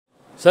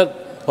Sir,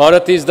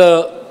 Bharat is the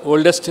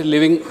oldest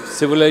living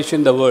civilization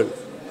in the world.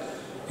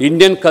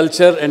 Indian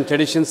culture and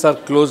traditions are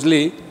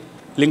closely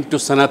linked to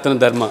Sanatana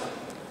Dharma,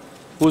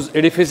 whose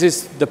edifice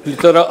is the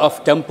plethora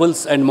of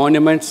temples and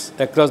monuments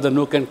across the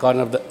nook and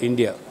corner of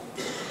India.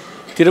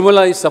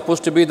 Tirumala is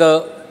supposed to be the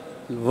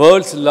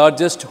world's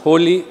largest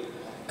holy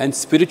and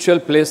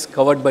spiritual place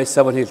covered by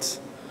 7 hills,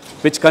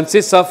 which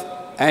consists of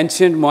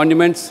ancient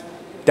monuments,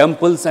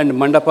 temples and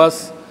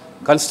mandapas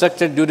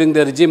constructed during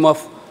the regime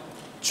of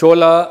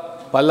Chola,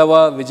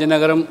 Pallava,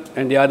 Vijayanagaram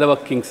and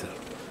Yadava kings.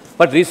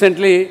 But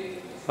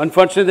recently,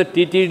 unfortunately,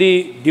 the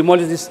TTD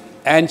demolished this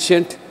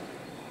ancient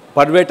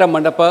Parveta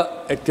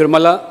Mandapa at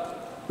Tirumala,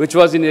 which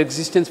was in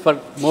existence for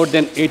more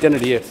than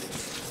 800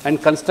 years, and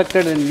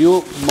constructed a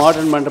new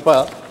modern Mandapa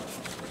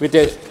with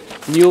a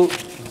new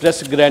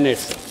dressed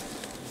granites.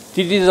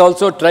 TTD is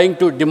also trying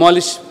to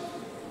demolish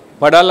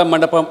Padala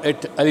Mandapam at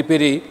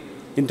Alipiri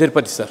in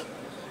Tirupati, sir.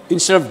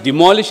 Instead of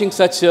demolishing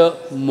such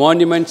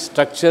monuments,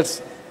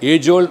 structures,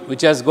 age-old,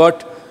 which has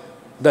got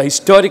the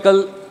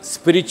historical,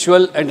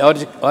 spiritual and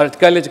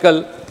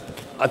archaeological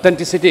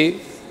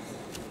authenticity,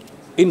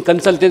 in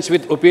consultance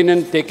with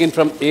opinion taken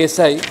from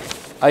ASI,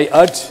 I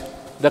urge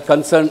the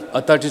concerned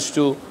authorities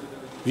to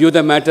view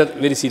the matter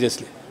very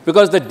seriously.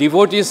 Because the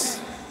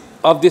devotees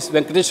of this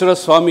Venkateswara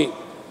Swami,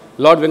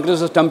 Lord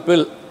Venkateswara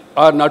temple,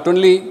 are not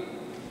only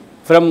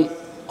from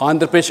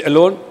Andhra Pradesh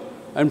alone,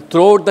 and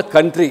throughout the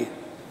country,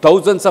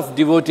 thousands of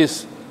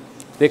devotees,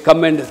 they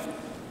come and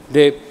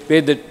they pay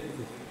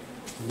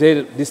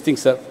these things,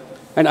 sir.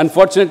 And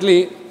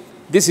unfortunately,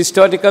 this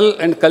historical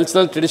and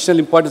cultural traditional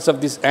importance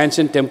of these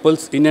ancient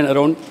temples in and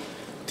around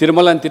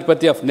Tirumala and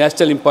Tirupati of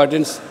national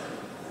importance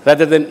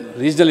rather than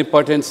regional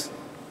importance,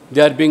 they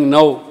are being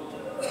now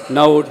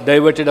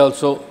diverted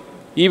also.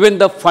 Even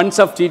the funds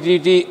of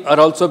TTT are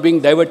also being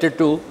diverted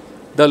to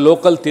the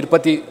local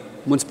Tirupati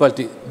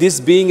municipality.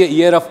 This being a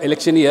year of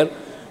election year,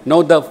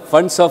 now the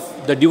funds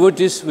of the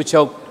devotees which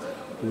have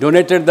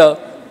donated the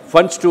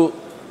funds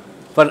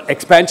for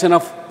expansion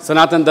of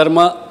Sanatana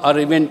Dharma or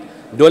even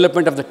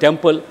development of the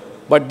temple,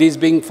 but these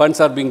funds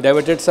are being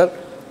diverted, sir.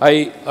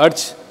 I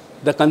urge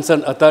the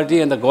concerned authority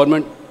and the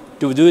government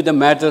to do the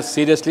matter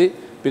seriously,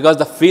 because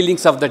the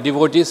feelings of the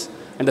devotees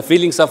and the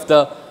feelings of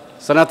the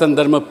Sanatana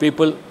Dharma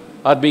people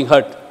are being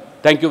hurt.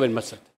 Thank you very much, sir.